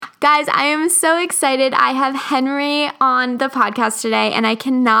Guys, I am so excited. I have Henry on the podcast today, and I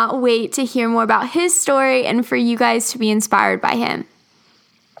cannot wait to hear more about his story and for you guys to be inspired by him.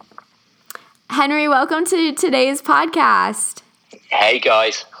 Henry, welcome to today's podcast. Hey,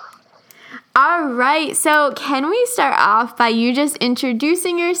 guys. All right, so can we start off by you just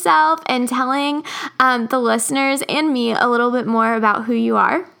introducing yourself and telling the listeners and me a little bit more about who you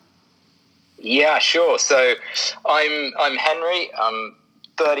are? Yeah, sure. So I'm Henry. I'm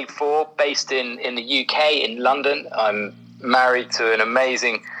 34, based in the UK, in London. I'm married to an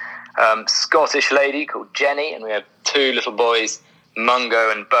amazing Scottish lady called Jenny, and we have two little boys,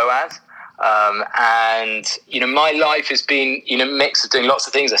 Mungo and Boaz. And, my life has been, a mix of doing lots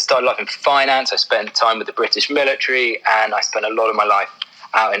of things. I started life in finance. I spent time with the British military, and I spent a lot of my life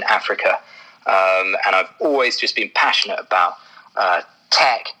out in Africa. And I've always just been passionate about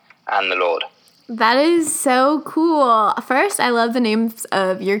tech and the Lord. That is so cool. First, I love the names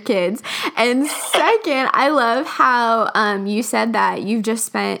of your kids. And second, I love how you said that you've just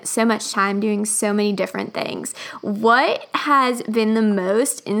spent so much time doing so many different things. What has been the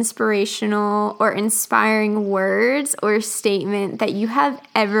most inspirational or inspiring words or statement that you have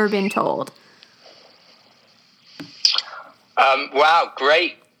ever been told? Wow,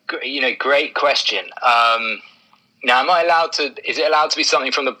 great question. Now, is it allowed to be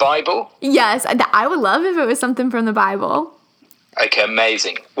something from the Bible? Yes, I would love if it was something from the Bible. Okay,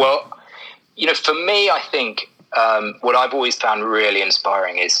 amazing. Well, for me, I think what I've always found really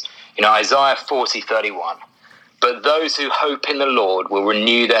inspiring is, Isaiah 40:31. But those who hope in the Lord will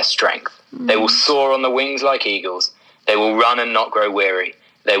renew their strength. Mm-hmm. They will soar on the wings like eagles. They will run and not grow weary.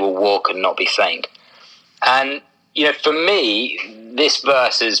 They will walk and not be faint. And for me, this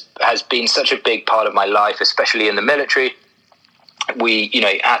verse has been such a big part of my life, especially in the military. We,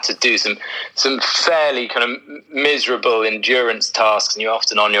 had to do some fairly kind of miserable endurance tasks, and you're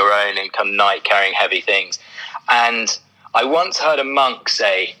often on your own in kind of night carrying heavy things. And I once heard a monk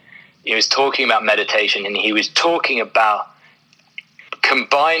say, he was talking about meditation, and he was talking about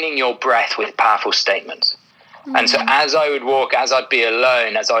combining your breath with powerful statements. And so as I would walk, as I'd be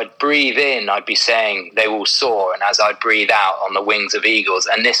alone, as I'd breathe in, I'd be saying, they will soar. And as I'd breathe out, on the wings of eagles.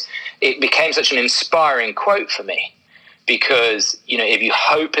 And it became such an inspiring quote for me because, if you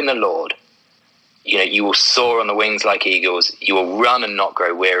hope in the Lord, you will soar on the wings like eagles. You will run and not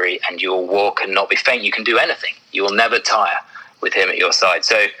grow weary, and you will walk and not be faint. You can do anything. You will never tire with him at your side.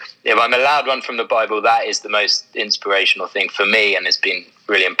 So if I'm allowed one from the Bible, that is the most inspirational thing for me, and it's been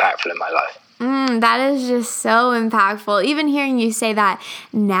really impactful in my life. That is just so impactful. Even hearing you say that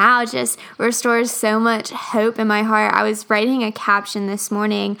now just restores so much hope in my heart. I was writing a caption this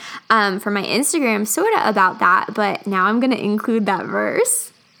morning for my Instagram sort of about that, but now I'm going to include that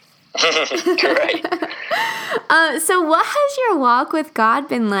verse. Great. So what has your walk with God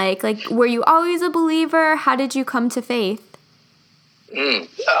been like? Like, were you always a believer? How did you come to faith?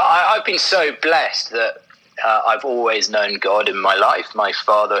 I've been so blessed that I've always known God in my life. My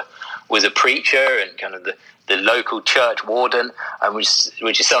father was a preacher and kind of the local church warden,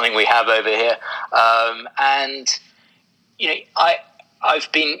 which is something we have over here.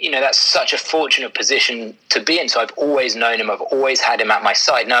 I've been, that's such a fortunate position to be in. So I've always known him. I've always had him at my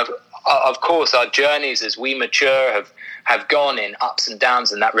side. Now, of course, our journeys as we mature have gone in ups and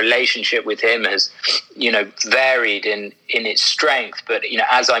downs, and that relationship with him has, varied in its strength. But,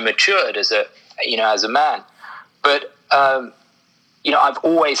 as I matured as a man, but, I've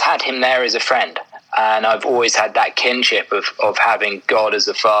always had him there as a friend, and I've always had that kinship of having God as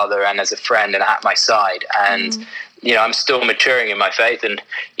a father and as a friend and at my side. And, I'm still maturing in my faith, and,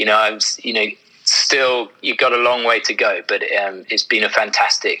 I'm, still, you've got a long way to go, but it's been a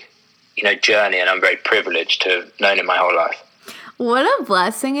fantastic, journey, and I'm very privileged to have known him my whole life. What a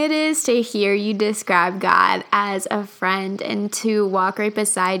blessing it is to hear you describe God as a friend and to walk right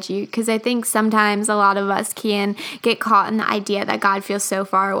beside you, because I think sometimes a lot of us can get caught in the idea that God feels so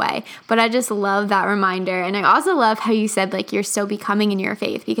far away. But I just love that reminder. And I also love how you said, like, you're still becoming in your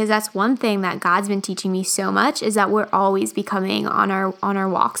faith, because that's one thing that God's been teaching me so much, is that we're always becoming on our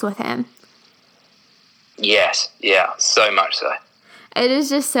walks with him. Yes. Yeah. So much so. It is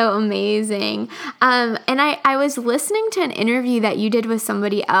just so amazing. And I was listening to an interview that you did with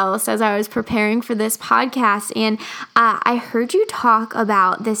somebody else as I was preparing for this podcast, and I heard you talk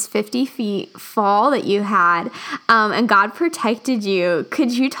about this 50 feet fall that you had, and God protected you.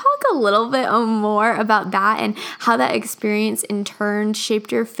 Could you talk a little bit more about that and how that experience in turn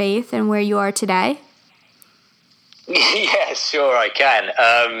shaped your faith and where you are today? Yeah, sure, I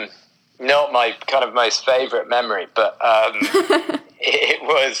can. Not my kind of most favorite memory, but it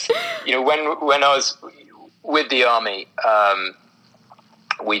was, when I was with the army,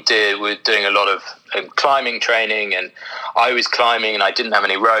 we were doing a lot of climbing training, and I was climbing and I didn't have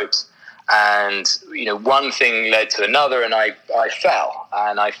any ropes. And, one thing led to another, and I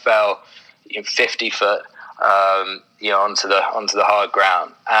fell, 50 foot, onto the hard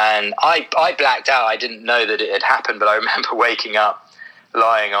ground. And I blacked out. I didn't know that it had happened, but I remember waking up,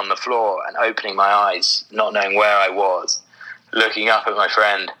 lying on the floor and opening my eyes, not knowing where I was, looking up at my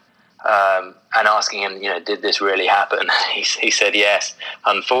friend, and asking him, did this really happen? He said, yes,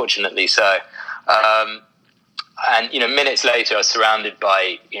 unfortunately so. And minutes later, I was surrounded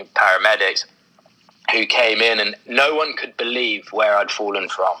by paramedics who came in, and no one could believe where I'd fallen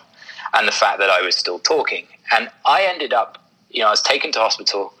from and the fact that I was still talking. And I ended up, I was taken to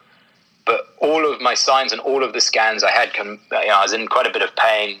hospital, but all of my signs and all of the scans I had, I was in quite a bit of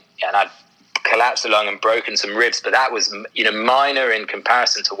pain, and I'd collapsed a lung and broken some ribs, but that was, minor in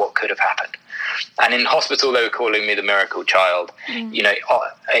comparison to what could have happened. And in hospital, they were calling me the miracle child.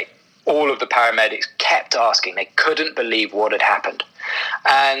 All of the paramedics kept asking. They couldn't believe what had happened.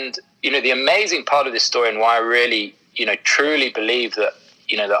 And, the amazing part of this story, and why I really, truly believe that,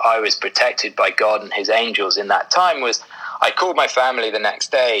 that I was protected by God and his angels in that time, was I called my family the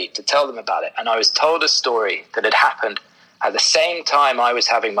next day to tell them about it. And I was told a story that had happened at the same time I was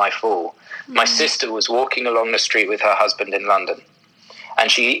having my fall. My sister was walking along the street with her husband in London, and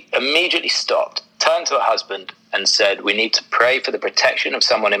she immediately stopped, turned to her husband and said, we need to pray for the protection of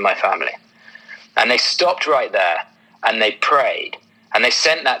someone in my family. And they stopped right there and they prayed, and they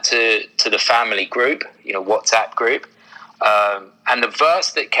sent that to the family group, WhatsApp group. And the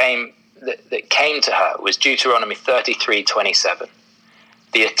verse that came to her was Deuteronomy 33:27.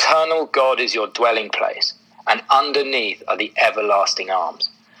 The eternal God is your dwelling place, and underneath are the everlasting arms.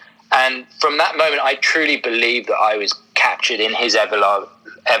 And from that moment, I truly believe that I was captured in his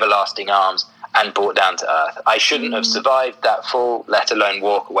everlasting arms and brought down to earth. I shouldn't have survived that fall, let alone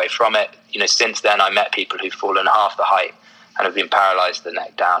walk away from it. Since then, I met people who've fallen half the height and have been paralyzed the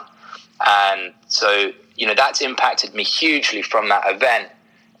neck down. And so, that's impacted me hugely from that event,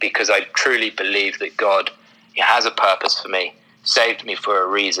 because I truly believe that God has a purpose for me, saved me for a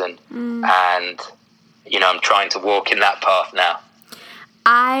reason. And, I'm trying to walk in that path now.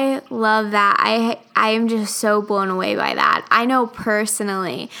 I love that. I am just so blown away by that. I know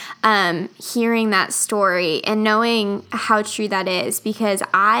personally, hearing that story and knowing how true that is, because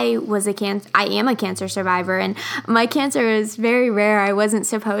I am a cancer survivor, and my cancer is very rare. I wasn't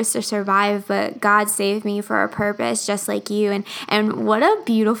supposed to survive, but God saved me for a purpose, just like you. And what a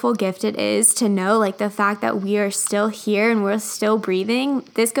beautiful gift it is to know, like, the fact that we are still here and we're still breathing.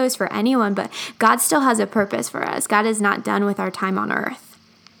 This goes for anyone, but God still has a purpose for us. God is not done with our time on earth.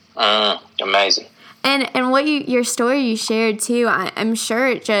 Amazing. And what your story you shared too, I'm sure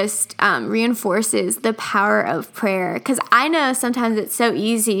it just reinforces the power of prayer. Because I know sometimes it's so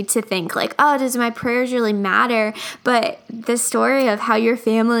easy to think like, oh, does my prayers really matter? But the story of how your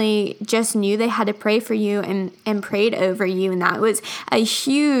family just knew they had to pray for you and prayed over you, and that was a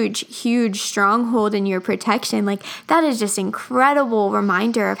huge, huge stronghold in your protection. Like, that is just incredible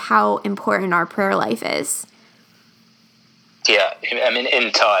reminder of how important our prayer life is. Yeah,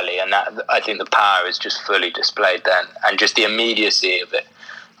 entirely, and that, I think the power is just fully displayed then, and just the immediacy of it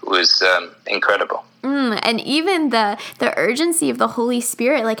was incredible. And even the urgency of the Holy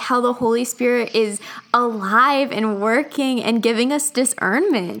Spirit, like how the Holy Spirit is alive and working and giving us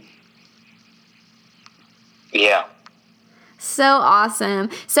discernment. Yeah. So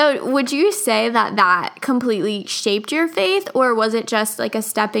awesome. So would you say that completely shaped your faith, or was it just like a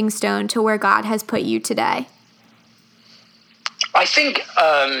stepping stone to where God has put you today? I think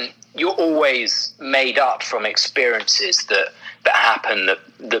you're always made up from experiences that happen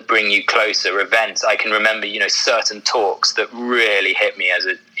that bring you closer. Events. I can remember, certain talks that really hit me as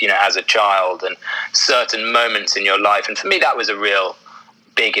a child, and certain moments in your life. And for me, that was a real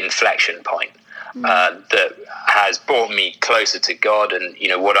big inflection point that has brought me closer to God, and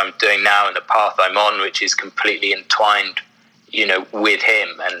what I'm doing now and the path I'm on, which is completely entwined, with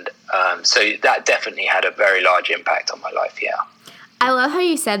Him. And so that definitely had a very large impact on my life. Yeah. I love how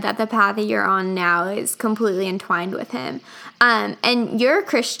you said that the path that you're on now is completely entwined with Him. And you're a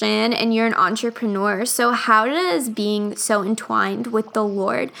Christian and you're an entrepreneur. So how does being so entwined with the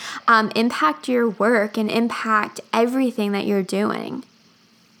Lord impact your work and impact everything that you're doing?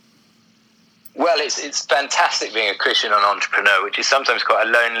 Well, it's fantastic being a Christian and entrepreneur, which is sometimes quite a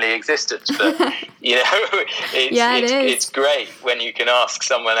lonely existence. But, it's great when you can ask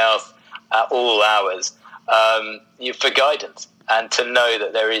someone else at all hours for guidance, and to know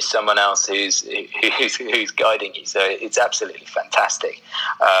that there is someone else who's guiding you. So it's absolutely fantastic.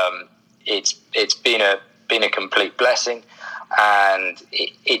 It's been a complete blessing. and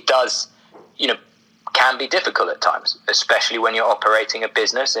it does, can be difficult at times, especially when you're operating a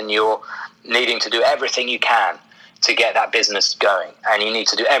business and you're needing to do everything you can to get that business going, and you need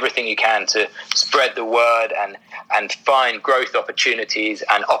to do everything you can to spread the word and find growth opportunities,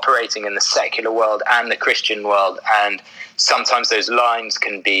 and operating in the secular world and the Christian world. And sometimes those lines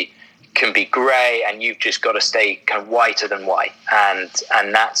can be grey, and you've just got to stay kind of whiter than white, and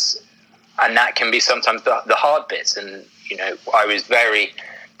that can be sometimes the hard bits. And I was very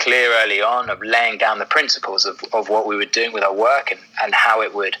clear early on of laying down the principles of what we were doing with our work, and how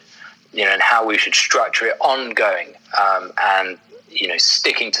it would, and how we should structure it ongoing. And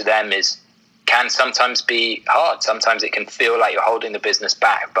sticking to them can sometimes be hard. Sometimes it can feel like you're holding the business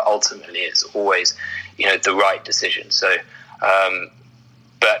back, but ultimately it's always, the right decision. So,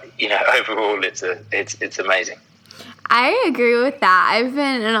 but overall, it's amazing. I agree with that. I've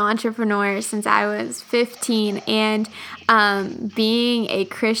been an entrepreneur since I was 15, and being a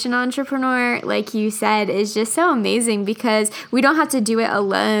Christian entrepreneur, like you said, is just so amazing because we don't have to do it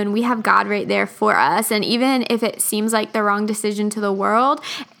alone. We have God right there for us, and even if it seems like the wrong decision to the world,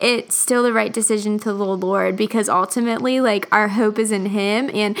 it's still the right decision to the Lord, because ultimately, like, our hope is in Him.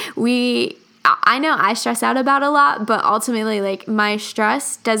 And I know I stress out about a lot, but ultimately, like, my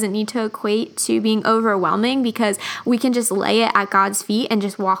stress doesn't need to equate to being overwhelming, because we can just lay it at God's feet and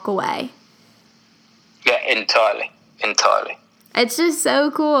just walk away. Yeah, entirely. It's just so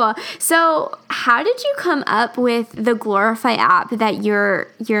cool. So how did you come up with the Glorify app that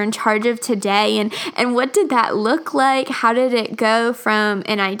you're in charge of today? And what did that look like? How did it go from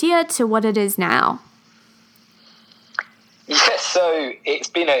an idea to what it is now? Yeah, so it's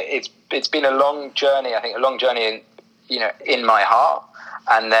been a long journey. I think a long journey in my heart,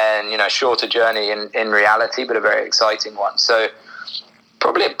 and then a shorter journey in reality, but a very exciting one. So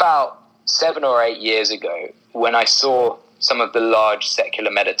probably about 7 or 8 years ago, when I saw some of the large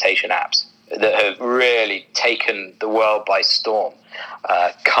secular meditation apps that have really taken the world by storm,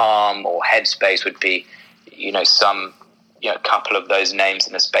 Calm or Headspace would be some couple of those names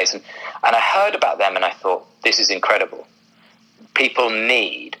in the space, and I heard about them and I thought, this is incredible. People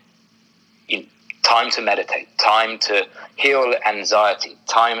need time to meditate, time to heal anxiety,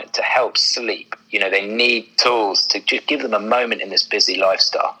 time to help sleep. They need tools to just give them a moment in this busy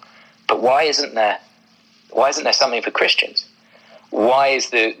lifestyle. But why isn't there something for Christians? Why is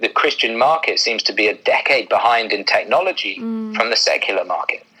the Christian market seems to be a decade behind in technology from the secular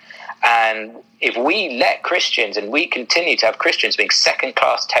market? And if we let Christians, and we continue to have Christians being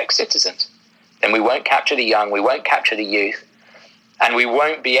second-class tech citizens, then we won't capture the young, we won't capture the youth, and we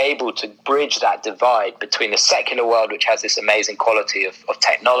won't be able to bridge that divide between the secular world, which has this amazing quality of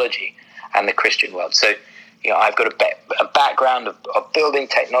technology, and the Christian world. So, I've got a background of building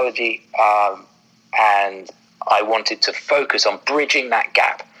technology, and I wanted to focus on bridging that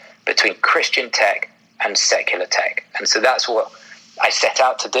gap between Christian tech and secular tech. And so that's what I set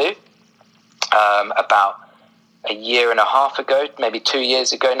out to do about a year and a half ago, maybe 2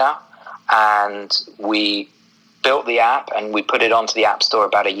 years ago now. And we built the app and we put it onto the App Store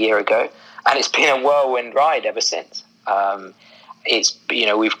about a year ago. And it's been a whirlwind ride ever since.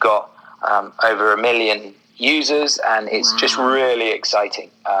 We've got over 1 million users, and it's just really exciting.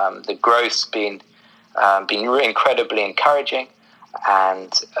 The growth's been incredibly encouraging,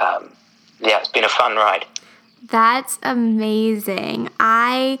 and it's been a fun ride. That's amazing.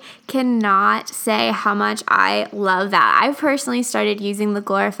 I cannot say how much I love that. I've personally started using the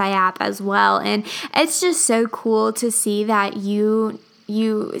Glorify app as well, and it's just so cool to see that you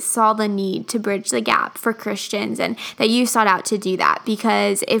saw the need to bridge the gap for Christians, and that you sought out to do that,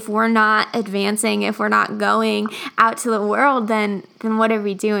 because if we're not advancing, if we're not going out to the world, then what are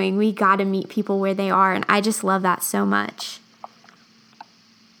we doing? We got to meet people where they are, and I just love that so much.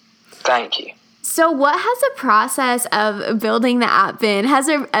 Thank you. So what has the process of building the app been? Has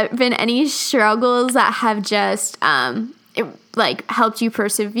there been any struggles that have just helped you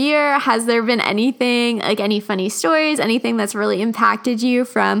persevere? Has there been anything, like any funny stories, anything that's really impacted you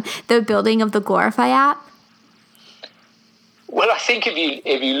from the building of the Glorify app? Well, I think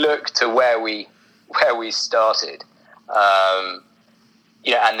if you look to where we started,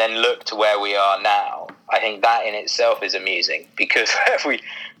 and then look to where we are now, I think that in itself is amusing, because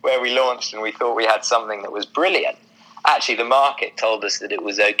where we launched and we thought we had something that was brilliant, actually the market told us that it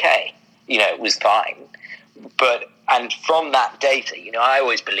was okay. It was fine. And from that data, I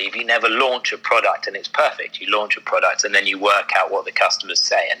always believe you never launch a product and it's perfect. You launch a product and then you work out what the customers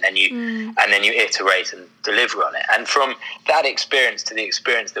say, and then you iterate and deliver on it. And from that experience to the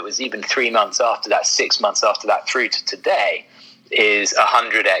experience that was even 3 months after that, 6 months after that, through to today, is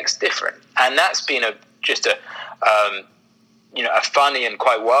 100x different. And that's been a funny and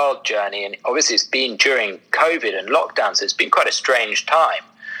quite wild journey. And obviously it's been during COVID and lockdown, so it's been quite a strange time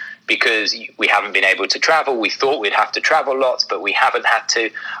because we haven't been able to travel. We thought we'd have to travel lots, but we haven't had to.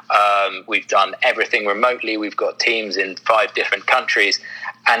 We've done everything remotely. We've got teams in 5 different countries,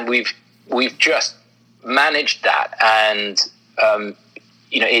 and we've just managed that. And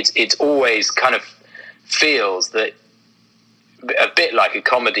it's always kind of feels that a bit like a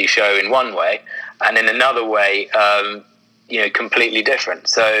comedy show in one way, and in another way, completely different.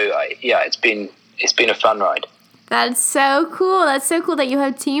 So it's been a fun ride. That's so cool. That's so cool that you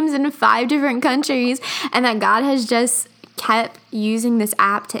have teams in 5 different countries and that God has just kept using this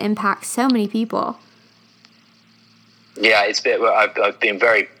app to impact so many people. Yeah, I've been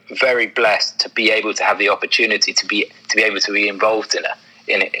very, very blessed to be able to have the opportunity to be able to be involved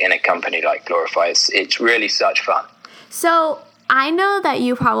in a company like Glorify. It's really such fun. So I know that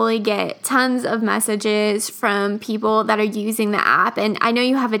you probably get tons of messages from people that are using the app, and I know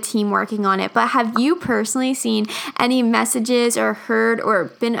you have a team working on it, but have you personally seen any messages or heard or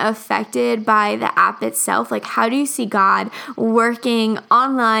been affected by the app itself? Like, how do you see God working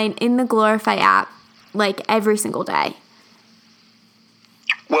online in the Glorify app, like, every single day?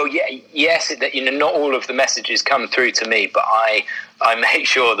 Well, yes, not all of the messages come through to me, but I make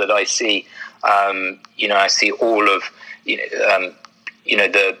sure that I see, I see all of,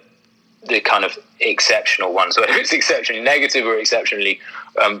 the kind of exceptional ones, whether it's exceptionally negative or exceptionally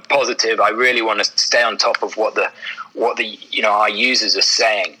positive. I really want to stay on top of what our users are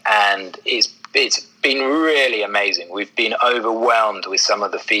saying, and it's been really amazing. We've been overwhelmed with some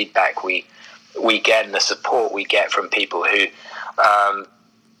of the feedback we get and the support we get from people who,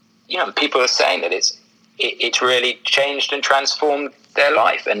 people are saying that it's really changed and transformed their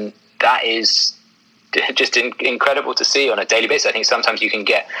life, and that is just incredible to see on a daily basis. I think sometimes you can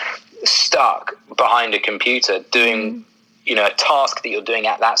get stuck behind a computer doing, a task that you're doing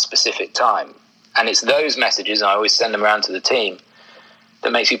at that specific time. And it's those messages, and I always send them around to the team,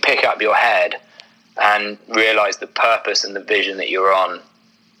 that makes you pick up your head and realize the purpose and the vision that you're on,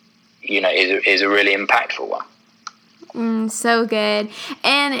 is a really impactful one. So good.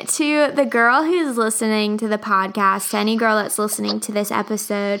 And to the girl who's listening to the podcast, to any girl that's listening to this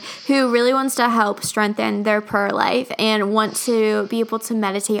episode who really wants to help strengthen their prayer life and want to be able to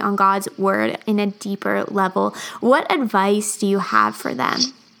meditate on God's word in a deeper level, what advice do you have for them?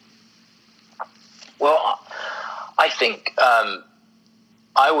 Well, I think I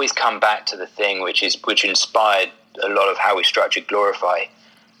always come back to the thing which inspired a lot of how we structured Glorify,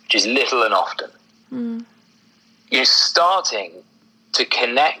 which is little and often. You're starting to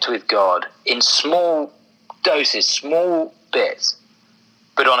connect with God in small doses, small bits,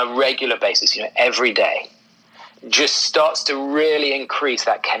 but on a regular basis, every day, just starts to really increase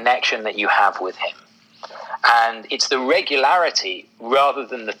that connection that you have with Him. And it's the regularity rather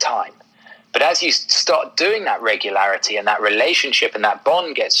than the time. But as you start doing that regularity and that relationship and that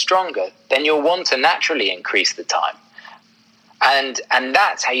bond gets stronger, then you'll want to naturally increase the time. And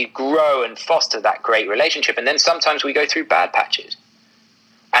that's how you grow and foster that great relationship. And then sometimes we go through bad patches.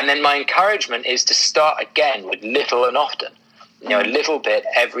 And then my encouragement is to start again with little and often, a little bit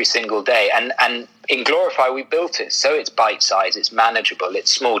every single day. And in Glorify, we built it so it's bite-sized, it's manageable,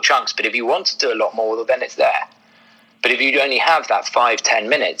 it's small chunks. But if you want to do a lot more, well, then it's there. But if you only have that 5-10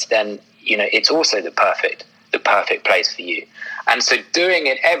 minutes, then, it's also the perfect place for you. And so doing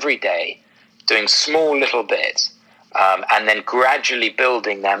it every day, doing small little bits, and then gradually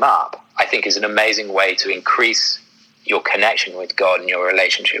building them up, I think is an amazing way to increase your connection with God and your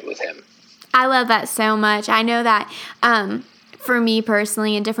relationship with Him. I love that so much. I know that for me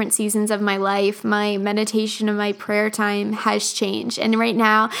personally, in different seasons of my life, my meditation and my prayer time has changed. And right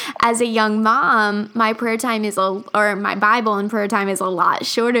now, as a young mom, my prayer time my Bible and prayer time is a lot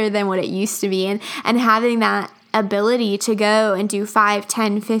shorter than what it used to be. And having that ability to go and do 5,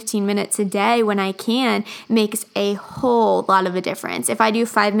 10, 15 minutes a day when I can makes a whole lot of a difference. If I do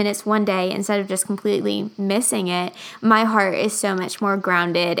 5 minutes one day instead of just completely missing it, my heart is so much more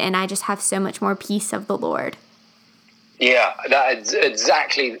grounded and I just have so much more peace of the Lord. Yeah, that's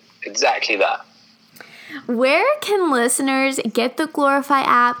exactly that. Where can listeners get the Glorify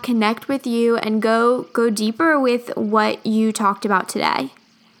app, connect with you, and go deeper with what you talked about today?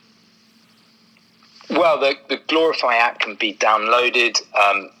 Well, the Glorify app can be downloaded,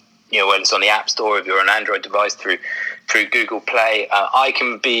 when it's on the App Store if you're an Android device through Google Play. I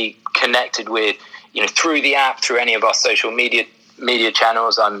can be connected with, through the app, through any of our social media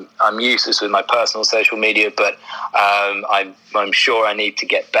channels. I'm useless with my personal social media, but I'm sure I need to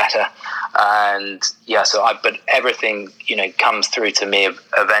get better. And but everything comes through to me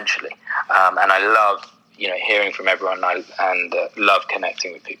eventually, and I love hearing from everyone and love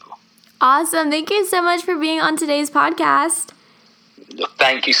connecting with people. Awesome. Thank you so much for being on today's podcast.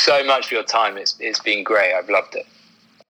 Thank you so much for your time. It's been great. I've loved it.